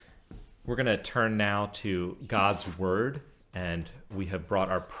We're going to turn now to God's Word, and we have brought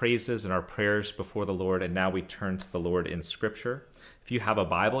our praises and our prayers before the Lord, and now we turn to the Lord in Scripture. If you have a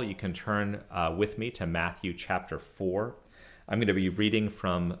Bible, you can turn with me to Matthew chapter 4. I'm going to be reading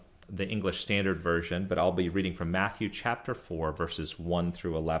from the English Standard Version, but I'll be reading from Matthew chapter 4, verses 1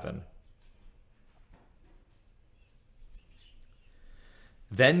 through 11.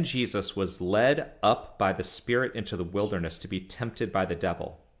 Then Jesus was led up by the Spirit into the wilderness to be tempted by the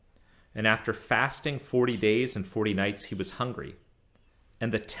devil. And after fasting 40 days and 40 nights, he was hungry.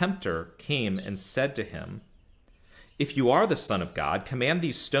 And the tempter came and said to him, "If you are the Son of God, command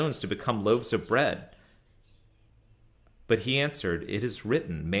these stones to become loaves of bread." But he answered, "It is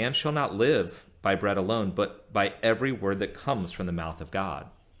written, man shall not live by bread alone, but by every word that comes from the mouth of God."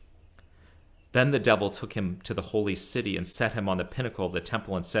 Then the devil took him to the holy city and set him on the pinnacle of the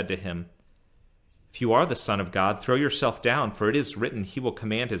temple and said to him, "If you are the Son of God, throw yourself down, for it is written, he will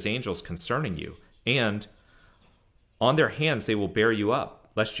command his angels concerning you, and on their hands they will bear you up,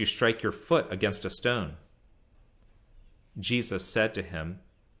 lest you strike your foot against a stone." Jesus said to him,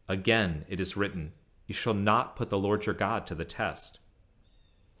 "Again it is written, you shall not put the Lord your God to the test."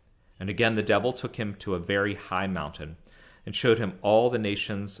 And again the devil took him to a very high mountain and showed him all the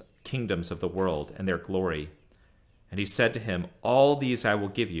nations, kingdoms of the world, and their glory. And he said to him, "All these I will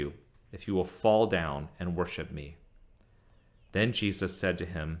give you, if you will fall down and worship me." Then Jesus said to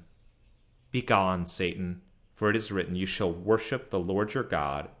him, "Begone, Satan, for it is written, you shall worship the Lord your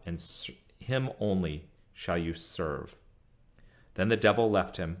God, and him only shall you serve." Then the devil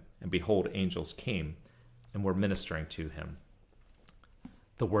left him, and behold, angels came and were ministering to him.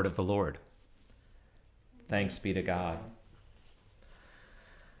 The word of the Lord. Thanks be to God.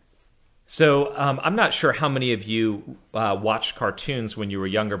 So I'm not sure how many of you watched cartoons when you were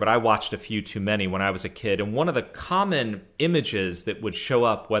younger, but I watched a few too many when I was a kid. And one of the common images that would show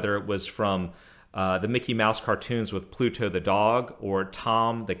up, whether it was from the Mickey Mouse cartoons with Pluto the dog, or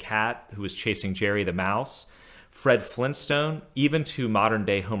Tom the cat who was chasing Jerry the mouse, Fred Flintstone, even to modern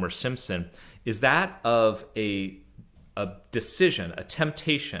day Homer Simpson, is that of a decision, a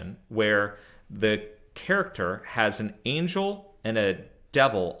temptation, where the character has an angel and a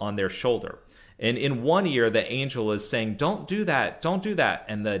devil on their shoulder. And in one ear, the angel is saying, "Don't do that, don't do that."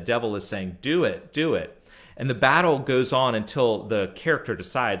 And the devil is saying, "Do it, do it." And the battle goes on until the character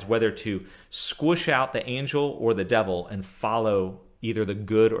decides whether to squish out the angel or the devil and follow either the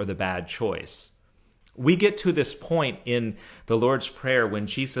good or the bad choice. We get to this point in the Lord's Prayer when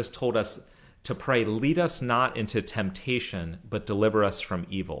Jesus told us to pray, "Lead us not into temptation, but deliver us from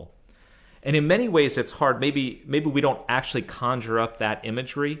evil." And in many ways, it's hard. Maybe we don't actually conjure up that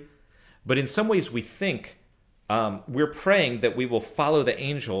imagery, but in some ways we think we're praying that we will follow the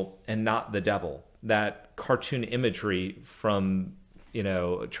angel and not the devil. That cartoon imagery from,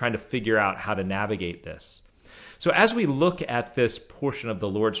 trying to figure out how to navigate this. So as we look at this portion of the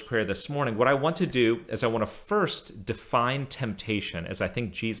Lord's Prayer this morning, what I want to do is I want to first define temptation, as I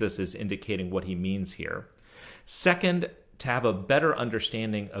think Jesus is indicating what he means here. Second, to have a better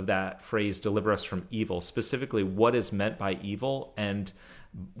understanding of that phrase, "deliver us from evil," specifically what is meant by evil and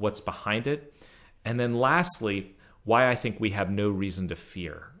what's behind it. And then lastly, why I think we have no reason to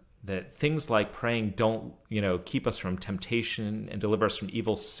fear. That things like praying, "Don't, keep us from temptation and deliver us from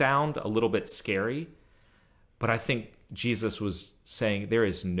evil," sound a little bit scary, but I think Jesus was saying there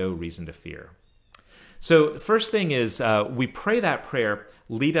is no reason to fear. So the first thing is we pray that prayer,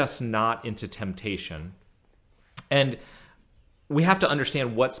 "Lead us not into temptation." And we have to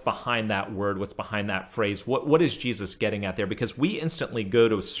understand what's behind that word, what's behind that phrase. What is Jesus getting at there? Because we instantly go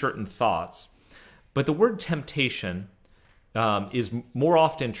to certain thoughts. But the word temptation is more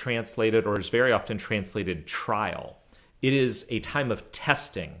often translated, or is very often translated, trial. It is a time of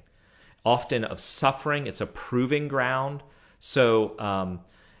testing, often of suffering. It's a proving ground. So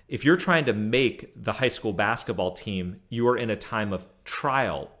if you're trying to make the high school basketball team, you are in a time of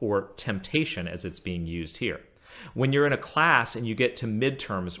trial or temptation, as it's being used here. When you're in a class and you get to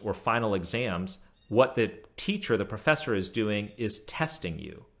midterms or final exams, what the teacher, the professor, is doing is testing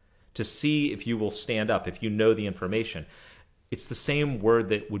you to see if you will stand up, if you know the information. It's the same word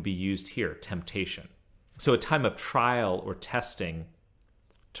that would be used here, temptation. So a time of trial or testing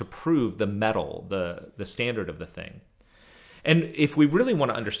to prove the mettle, the standard of the thing. And if we really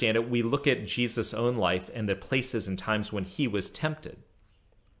want to understand it, we look at Jesus' own life and the places and times when he was tempted.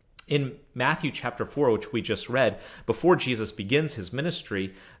 In Matthew chapter 4, which we just read, before Jesus begins his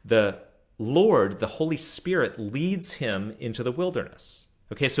ministry, the Lord, the Holy Spirit, leads him into the wilderness.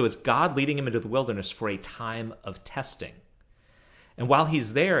 Okay, so it's God leading him into the wilderness for a time of testing. And while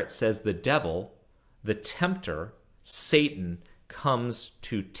he's there, it says the devil, the tempter, Satan, comes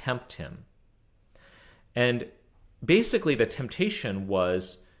to tempt him. And basically the temptation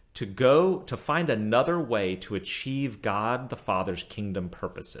was to go to find another way to achieve God the Father's kingdom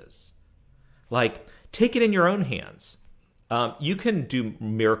purposes. Like, take it in your own hands. You can do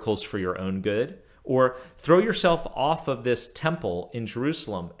miracles for your own good, or throw yourself off of this temple in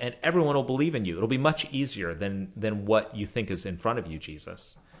Jerusalem and everyone will believe in you. It'll be much easier than what you think is in front of you,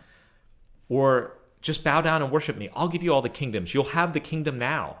 Jesus. Or just bow down and worship me. I'll give you all the kingdoms. You'll have the kingdom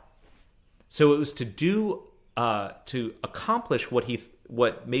now. So it was to accomplish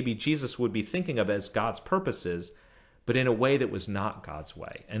what maybe Jesus would be thinking of as God's purposes, but in a way that was not God's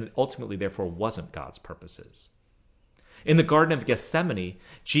way, and ultimately, therefore, wasn't God's purposes. In the Garden of Gethsemane,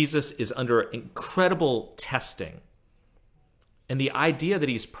 Jesus is under incredible testing. And the idea that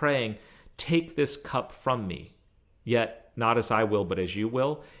he's praying, take this cup from me, yet not as I will, but as you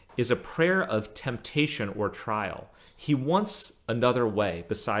will, is a prayer of temptation or trial. He wants another way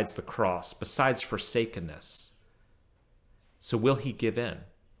besides the cross, besides forsakenness. So will he give in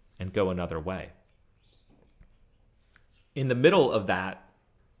and go another way? In the middle of that,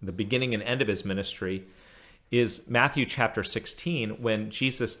 the beginning and end of his ministry, is Matthew chapter 16, when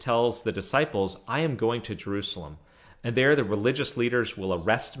Jesus tells the disciples, I am going to Jerusalem, and there the religious leaders will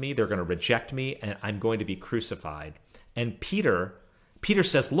arrest me, they're going to reject me, and I'm going to be crucified. And Peter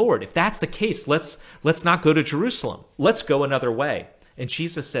says, Lord, if that's the case, let's not go to Jerusalem. Let's go another way. And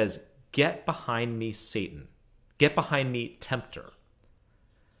Jesus says, get behind me, Satan. Get behind me, tempter.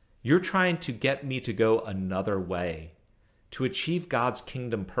 You're trying to get me to go another way, to achieve God's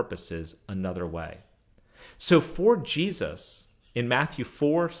kingdom purposes another way. So for Jesus, in Matthew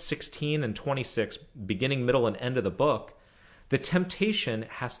 4, 16, and 26, beginning, middle, and end of the book, the temptation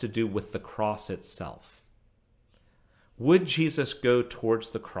has to do with the cross itself. Would Jesus go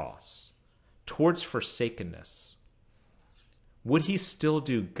towards the cross, towards forsakenness? Would he still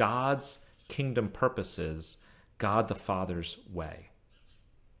do God's kingdom purposes, God the Father's way?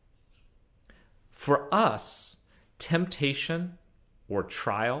 For us, temptation or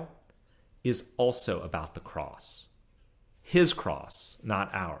trial is also about the cross. His cross,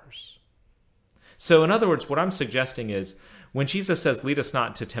 not ours. So in other words, what I'm suggesting is when Jesus says, lead us not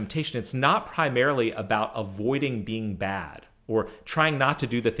into temptation, it's not primarily about avoiding being bad or trying not to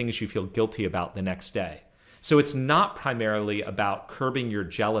do the things you feel guilty about the next day. So it's not primarily about curbing your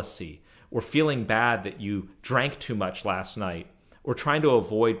jealousy or feeling bad that you drank too much last night or trying to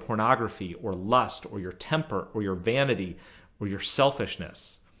avoid pornography or lust or your temper or your vanity or your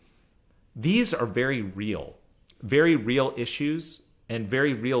selfishness. These are very real issues and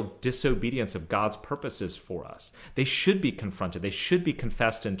very real disobedience of God's purposes for us. They should be confronted. They should be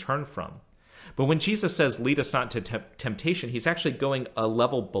confessed and turned from. But when Jesus says, lead us not into temptation, he's actually going a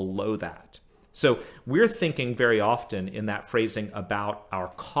level below that. So we're thinking very often in that phrasing about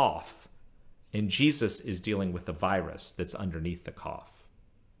our cough, and Jesus is dealing with the virus that's underneath the cough.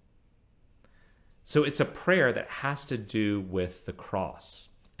 So it's a prayer that has to do with the cross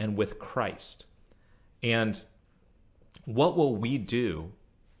and with Christ. And what will we do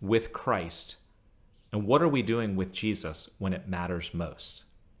with Christ? And what are we doing with Jesus when it matters most?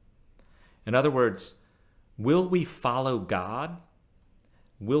 In other words, will we follow God?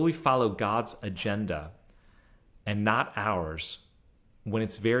 Will we follow God's agenda and not ours when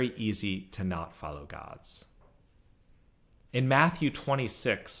it's very easy to not follow God's? In Matthew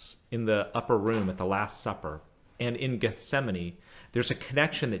 26, in the upper room at the Last Supper, and in Gethsemane, there's a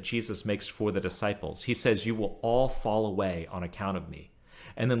connection that Jesus makes for the disciples. He says, you will all fall away on account of me.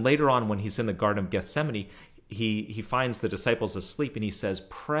 And then later on, when he's in the Garden of Gethsemane, he finds the disciples asleep, and he says,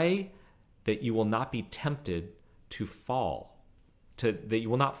 pray that you will not be tempted to fall, that you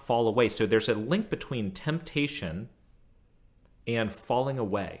will not fall away. So there's a link between temptation and falling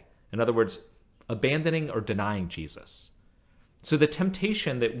away. In other words, abandoning or denying Jesus. So the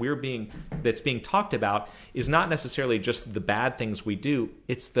temptation that's being talked about is not necessarily just the bad things we do,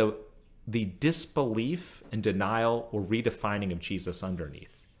 it's the disbelief and denial or redefining of Jesus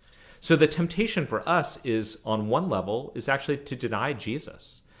underneath. So the temptation for us is, on one level, is actually to deny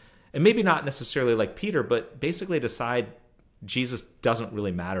Jesus. And maybe not necessarily like Peter, but basically decide Jesus doesn't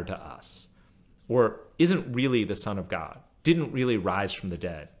really matter to us, or isn't really the Son of God, didn't really rise from the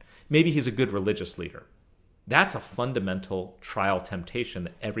dead. Maybe he's a good religious leader. That's a fundamental trial temptation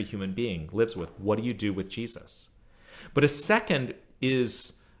that every human being lives with. What do you do with Jesus? But a second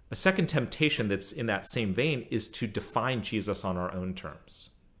temptation that's in that same vein is to define Jesus on our own terms.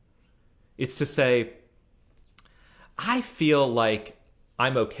 It's to say, I feel like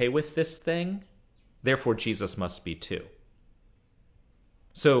I'm okay with this thing, therefore Jesus must be too.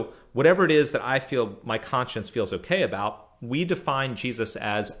 So whatever it is that I feel my conscience feels okay about, we define Jesus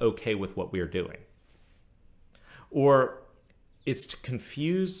as okay with what we are doing. Or it's to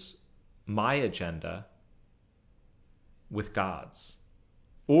confuse my agenda with God's,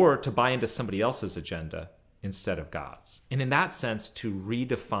 or to buy into somebody else's agenda instead of God's. And in that sense, to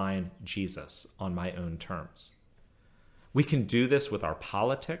redefine Jesus on my own terms. We can do this with our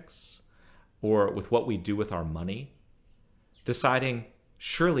politics or with what we do with our money, deciding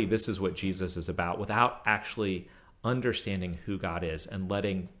surely this is what Jesus is about without actually understanding who God is and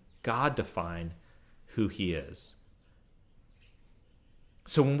letting God define who he is.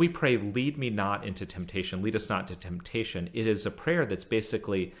 So when we pray, lead me not into temptation, lead us not into temptation, it is a prayer that's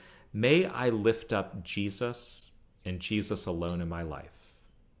basically, may I lift up Jesus and Jesus alone in my life.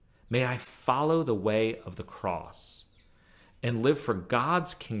 May I follow the way of the cross and live for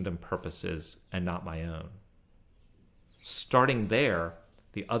God's kingdom purposes and not my own. Starting there,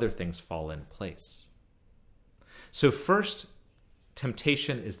 the other things fall in place. So first,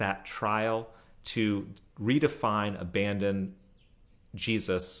 temptation is that trial to redefine, abandon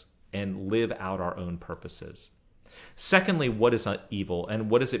Jesus and live out our own purposes. Secondly, what is evil? And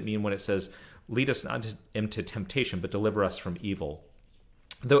what does it mean when it says, lead us not into temptation, but deliver us from evil?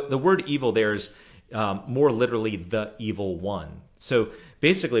 The word evil there is more literally the evil one. So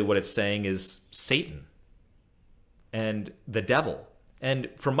basically what it's saying is Satan and the devil. And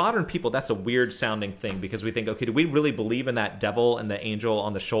for modern people, that's a weird sounding thing because we think, okay, do we really believe in that devil and the angel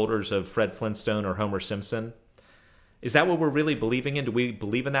on the shoulders of Fred Flintstone or Homer Simpson? Is that what we're really believing in? Do we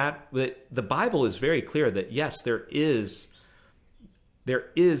believe in that? The Bible is very clear that yes, there is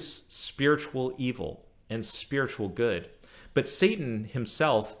spiritual evil and spiritual good. But Satan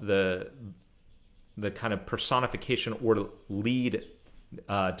himself, the kind of personification or lead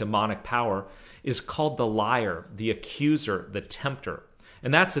demonic power, is called the liar, the accuser, the tempter.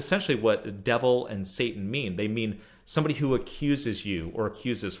 And that's essentially what the devil and Satan mean. They mean somebody who accuses you or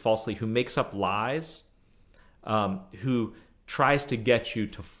accuses falsely, who makes up lies, who tries to get you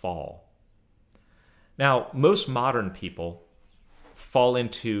to fall. Now, most modern people fall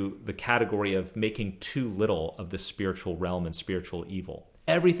into the category of making too little of the spiritual realm and spiritual evil.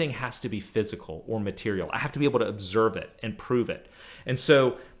 Everything has to be physical or material. I have to be able to observe it and prove it. And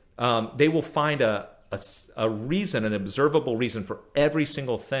so they will find a reason, an observable reason for every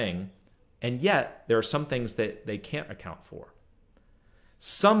single thing, and yet there are some things that they can't account for.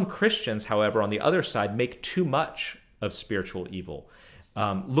 Some Christians, however, on the other side, make too much of spiritual evil,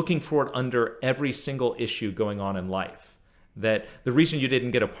 looking for it under every single issue going on in life. That the reason you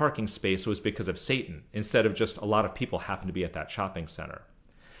didn't get a parking space was because of Satan, instead of just a lot of people happen to be at that shopping center.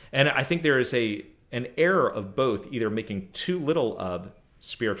 And I think there is an error of both, either making too little of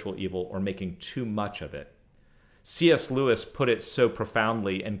spiritual evil or making too much of it. C.S. Lewis put it so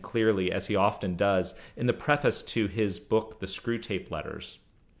profoundly and clearly, as he often does, in the preface to his book, The Screwtape Letters.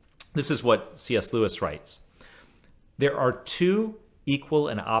 This is what C.S. Lewis writes. There are two equal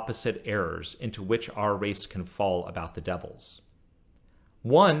and opposite errors into which our race can fall about the devils.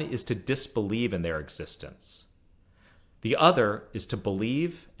 One is to disbelieve in their existence. The other is to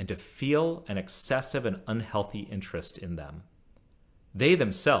believe and to feel an excessive and unhealthy interest in them. They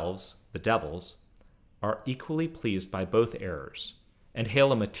themselves, the devils, are equally pleased by both errors and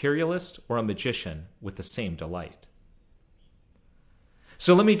hail a materialist or a magician with the same delight.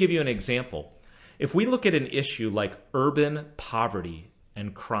 So let me give you an example. If we look at an issue like urban poverty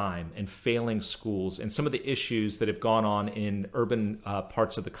and crime and failing schools and some of the issues that have gone on in urban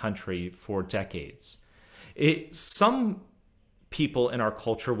parts of the country for decades, some people in our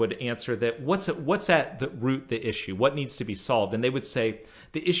culture would answer that what's at the root the issue? What needs to be solved? And they would say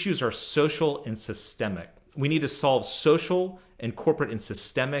the issues are social and systemic. We need to solve social and corporate and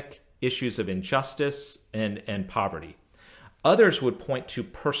systemic issues of injustice and poverty. Others would point to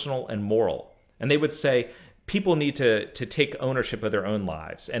personal and moral. And they would say people need to take ownership of their own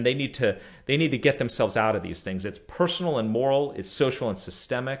lives, and they need to get themselves out of these things. It's personal and moral, it's social and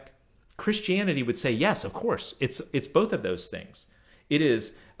systemic. Christianity would say, yes, of course, it's both of those things. It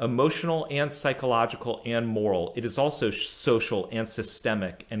is emotional and psychological and moral. It is also social and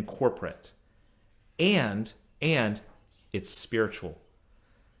systemic and corporate. And it's spiritual.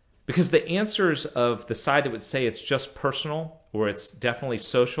 Because the answers of the side that would say it's just personal or it's definitely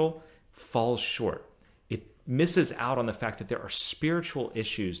social falls short. It misses out on the fact that there are spiritual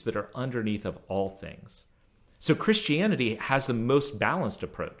issues that are underneath of all things. So Christianity has the most balanced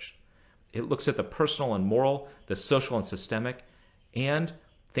approach. It looks at the personal and moral, the social and systemic, and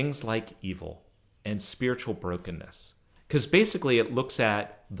things like evil and spiritual brokenness. Because basically it looks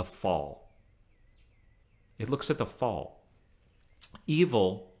at the fall. It looks at the fall.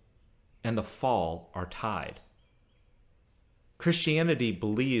 Evil and the fall are tied. Christianity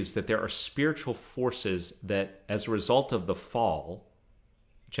believes that there are spiritual forces that, as a result of the fall,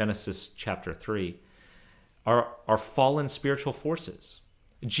 Genesis chapter 3, are fallen spiritual forces.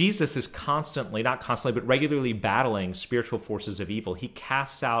 Jesus is constantly, not constantly, but regularly battling spiritual forces of evil. He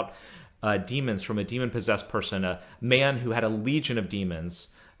casts out demons from a demon-possessed person, a man who had a legion of demons,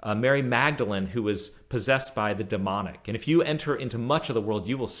 Mary Magdalene, who was possessed by the demonic. And if you enter into much of the world,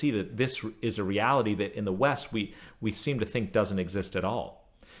 you will see that this is a reality that in the West we seem to think doesn't exist at all.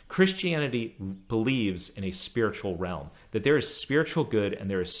 Christianity believes in a spiritual realm, that there is spiritual good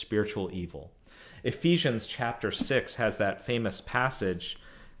and there is spiritual evil. Ephesians chapter 6 has that famous passage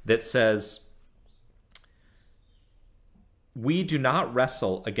that says, "We do not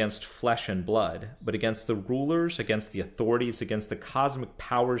wrestle against flesh and blood, but against the rulers, against the authorities, against the cosmic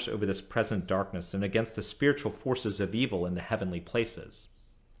powers over this present darkness, and against the spiritual forces of evil in the heavenly places."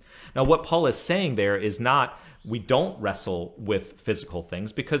 Now, what Paul is saying there is not we don't wrestle with physical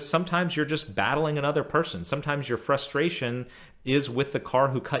things, because sometimes you're just battling another person. Sometimes your frustration is with the car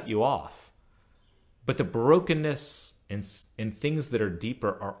who cut you off. But the brokenness and things that are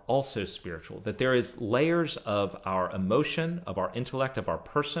deeper are also spiritual, that there is layers of our emotion, of our intellect, of our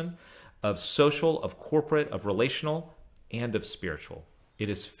person, of social, of corporate, of relational, and of spiritual. It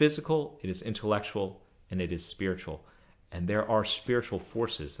is physical, it is intellectual, and it is spiritual. And there are spiritual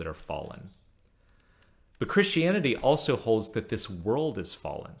forces that are fallen. But Christianity also holds that this world is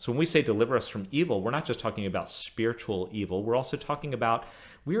fallen. So when we say deliver us from evil, we're not just talking about spiritual evil. We're also talking about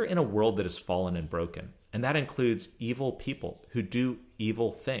we're in a world that is fallen and broken. And that includes evil people who do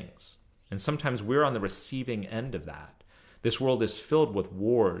evil things. And sometimes we're on the receiving end of that. This world is filled with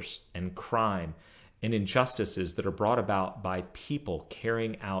wars and crime and injustices that are brought about by people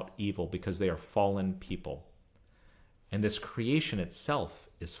carrying out evil because they are fallen people. And this creation itself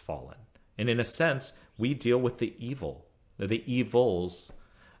is fallen. And in a sense, we deal with the evils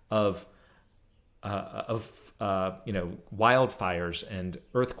of wildfires and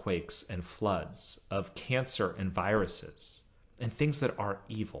earthquakes and floods, of cancer and viruses, and things that are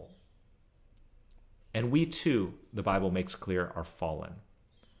evil. And we too, the Bible makes clear, are fallen.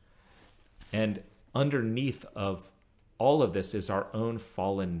 And underneath of all of this is our own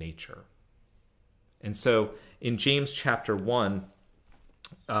fallen nature. And so in James chapter 1,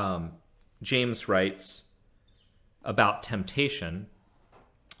 James writes about temptation,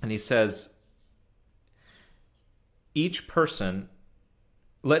 and he says, each person,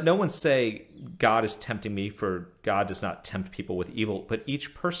 let no one say God is tempting me, for God does not tempt people with evil, but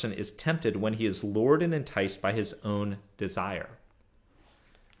each person is tempted when he is lured and enticed by his own desire.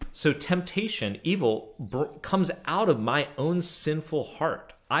 So temptation, evil, comes out of my own sinful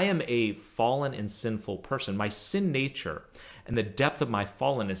heart. I am a fallen and sinful person. My sin nature and the depth of my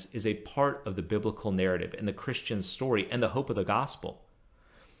fallenness is a part of the biblical narrative and the Christian story and the hope of the gospel.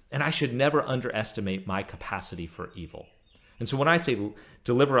 And I should never underestimate my capacity for evil. And so when I say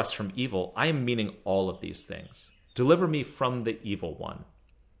deliver us from evil, I am meaning all of these things. Deliver me from the evil one,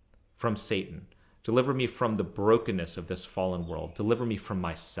 from Satan. Deliver me from the brokenness of this fallen world. Deliver me from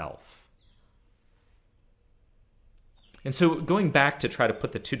myself. And so going back to try to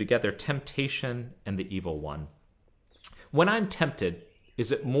put the two together, temptation and the evil one. When I'm tempted,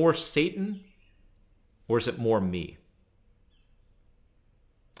 is it more Satan or is it more me?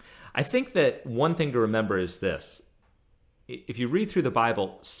 I think that one thing to remember is this. If you read through the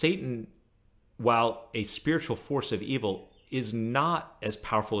Bible, Satan, while a spiritual force of evil, is not as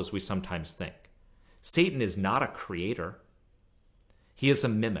powerful as we sometimes think. Satan is not a creator. He is a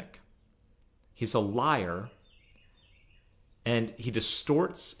mimic. He's a liar. And he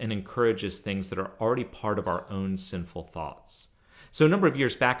distorts and encourages things that are already part of our own sinful thoughts. So a number of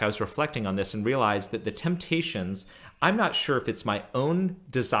years back, I was reflecting on this and realized that the temptations, I'm not sure if it's my own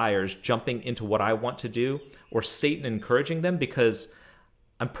desires jumping into what I want to do or Satan encouraging them, because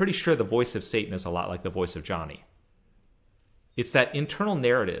I'm pretty sure the voice of Satan is a lot like the voice of Johnny. It's that internal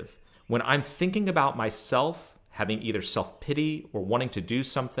narrative when I'm thinking about myself, having either self-pity or wanting to do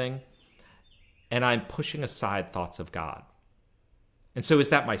something, and I'm pushing aside thoughts of God. And so is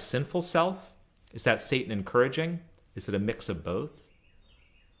that my sinful self? Is that Satan encouraging? Is it a mix of both?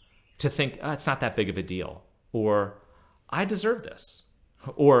 To think, it's not that big of a deal. Or, I deserve this.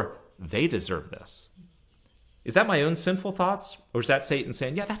 Or, they deserve this. Is that my own sinful thoughts? Or is that Satan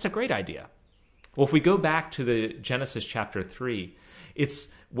saying, yeah, that's a great idea? Well, if we go back to the Genesis chapter 3, it's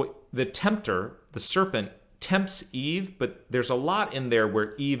what the tempter, the serpent, tempts Eve, but there's a lot in there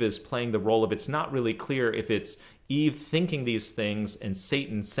where Eve is playing the role of, it's not really clear if it's Eve thinking these things and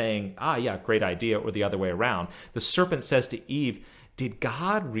Satan saying, yeah, great idea, or the other way around. The serpent says to Eve, Did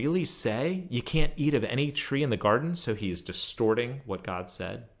God really say you can't eat of any tree in the garden? So he is distorting what God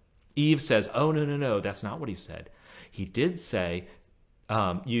said. Eve says, oh, no, no, no, that's not what he said. He did say,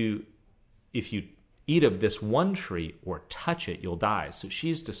 if you eat of this one tree or touch it, you'll die. So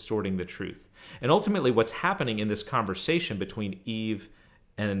she's distorting the truth. And ultimately what's happening in this conversation between Eve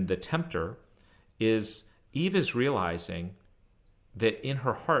and the tempter is Eve is realizing that in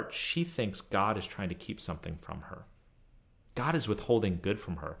her heart, she thinks God is trying to keep something from her. God is withholding good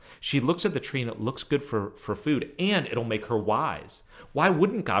from her. She looks at the tree and it looks good for food, and it'll make her wise. Why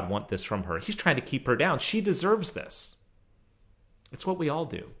wouldn't God want this from her? He's trying to keep her down. She deserves this. It's what we all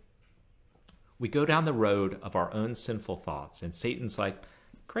do. We go down the road of our own sinful thoughts, and Satan's like,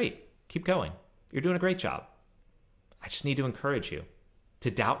 great, keep going. You're doing a great job. I just need to encourage you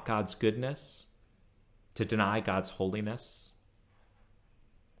to doubt God's goodness, to deny God's holiness.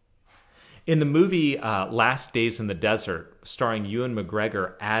 In the movie Last Days in the Desert, starring Ewan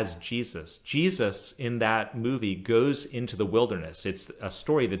McGregor as Jesus, Jesus in that movie goes into the wilderness. It's a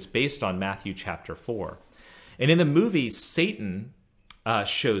story that's based on Matthew chapter 4. And in the movie, Satan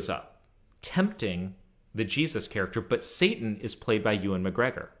shows up, tempting the Jesus character, but Satan is played by Ewan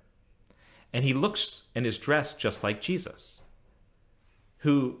McGregor. And he looks and is dressed just like Jesus.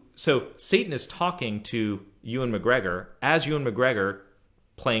 So Satan is talking to Ewan McGregor as Ewan McGregor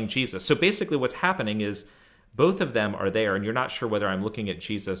playing Jesus. So basically what's happening is both of them are there, and you're not sure whether I'm looking at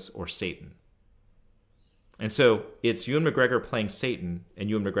Jesus or Satan. And so it's Ewan McGregor playing Satan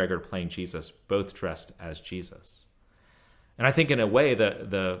and Ewan McGregor playing Jesus, both dressed as Jesus. And I think in a way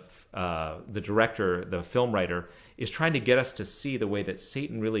the director, the film writer, is trying to get us to see the way that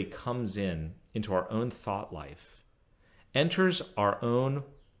Satan really comes into our own thought life, enters our own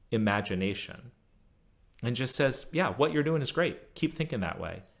imagination, and just says, yeah, what you're doing is great. Keep thinking that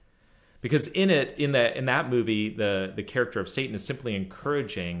way. Because in that movie, the character of Satan is simply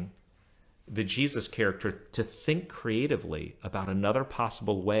encouraging the Jesus character to think creatively about another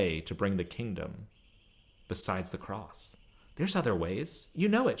possible way to bring the kingdom besides the cross. There's other ways. You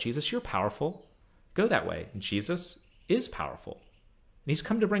know it, Jesus. You're powerful. Go that way. And Jesus is powerful. And he's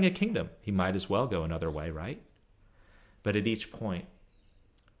come to bring a kingdom. He might as well go another way, right? But at each point,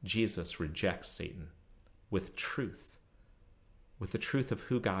 Jesus rejects Satan with truth, with the truth of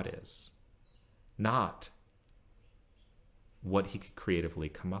who God is, not what he could creatively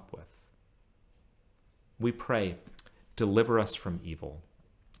come up with. We pray, deliver us from evil.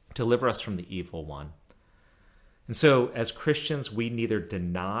 Deliver us from the evil one. And so as Christians, we neither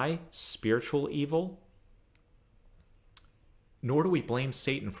deny spiritual evil, nor do we blame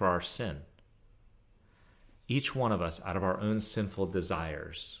Satan for our sin. Each one of us, out of our own sinful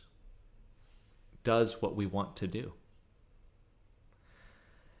desires, does what we want to do.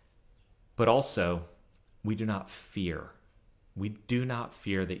 But also, we do not fear. We do not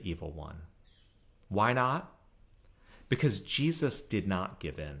fear the evil one. Why not? Because Jesus did not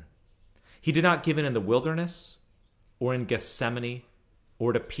give in. He did not give in the wilderness or in Gethsemane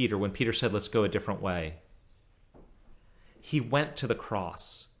or to Peter when Peter said, let's go a different way. He went to the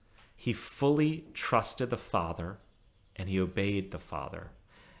cross. He fully trusted the Father and he obeyed the Father.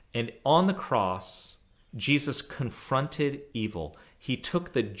 And on the cross, Jesus confronted evil. He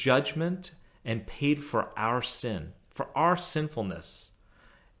took the judgment and paid for our sin, for our sinfulness.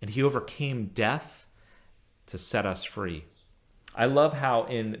 And he overcame death to set us free. I love how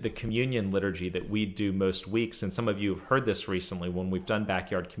in the communion liturgy that we do most weeks, and some of you have heard this recently when we've done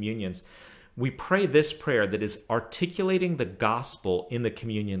backyard communions, we pray this prayer that is articulating the gospel in the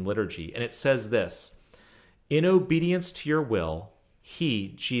communion liturgy. And it says this: in obedience to your will,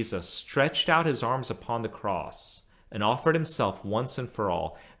 he, Jesus, stretched out his arms upon the cross and offered himself once and for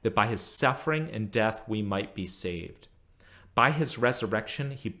all, that by his suffering and death we might be saved. By his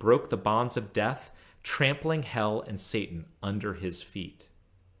resurrection, he broke the bonds of death, trampling hell and Satan under his feet.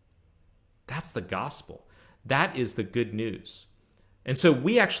 That's the gospel. That is the good news. And so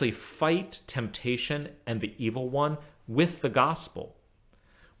we actually fight temptation and the evil one with the gospel.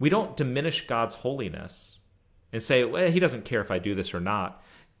 We don't diminish God's holiness and say, well, he doesn't care if I do this or not.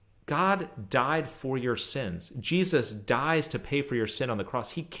 God died for your sins. Jesus dies to pay for your sin on the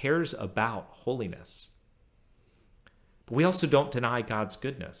cross. He cares about holiness. But we also don't deny God's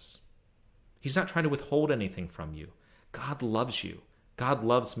goodness. He's not trying to withhold anything from you. God loves you. God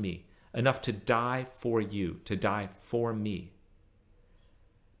loves me enough to die for you, to die for me.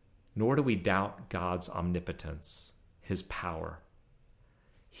 Nor do we doubt God's omnipotence, his power.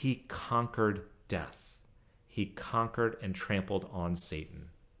 He conquered death. He conquered and trampled on Satan.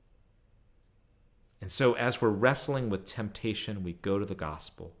 And so as we're wrestling with temptation, we go to the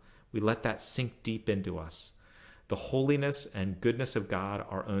gospel. We let that sink deep into us. the holiness and goodness of God,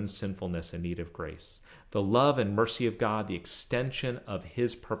 our own sinfulness and need of grace, the love and mercy of God, the extension of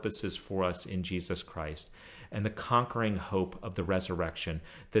his purposes for us in Jesus Christ, and the conquering hope of the resurrection,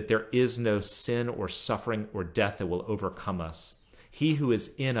 that there is no sin or suffering or death that will overcome us. He who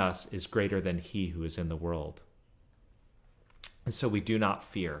is in us is greater than he who is in the world. And so we do not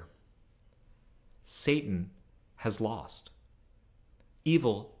fear. Satan has lost.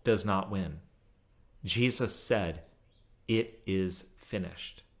 Evil does not win. Jesus said, "It is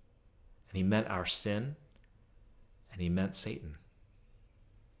finished." And he meant our sin, and he meant Satan.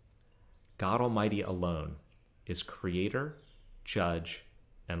 God Almighty alone is creator, judge,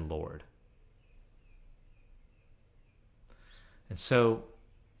 and Lord. And so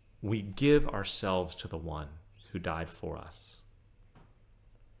we give ourselves to the one who died for us.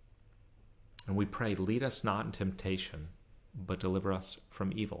 And we pray, lead us not in temptation, but deliver us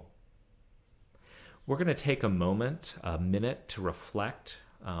from evil. We're going to take a minute to reflect.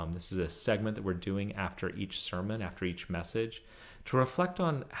 This is a segment that we're doing after each sermon, after each message, to reflect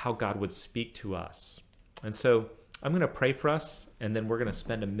on how God would speak to us. And so I'm going to pray for us, and then we're going to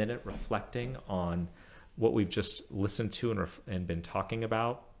spend a minute reflecting on what we've just listened to and been talking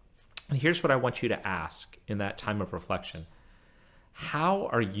about. And here's what I want you to ask in that time of reflection. How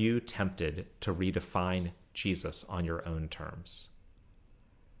are you tempted to redefine Jesus on your own terms?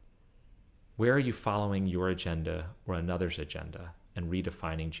 Where are you following your agenda or another's agenda and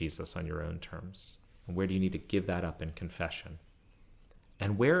redefining Jesus on your own terms? And where do you need to give that up in confession?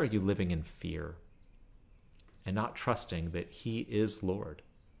 And where are you living in fear and not trusting that he is Lord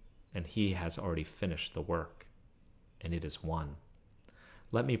and he has already finished the work and it is won?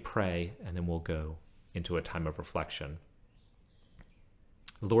 Let me pray, and then we'll go into a time of reflection.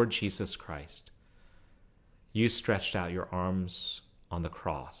 Lord Jesus Christ, you stretched out your arms on the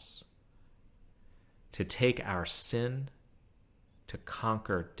cross to take our sin, to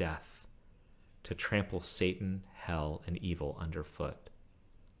conquer death, to trample Satan, hell, and evil underfoot.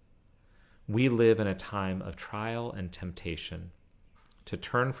 We live in a time of trial and temptation to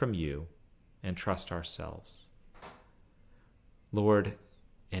turn from you and trust ourselves. Lord,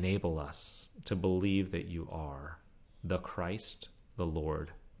 enable us to believe that you are the Christ, the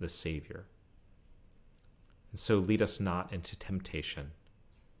Lord, the Savior. And so lead us not into temptation,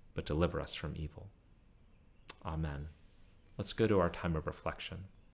 but deliver us from evil. Amen. Let's go to our time of reflection.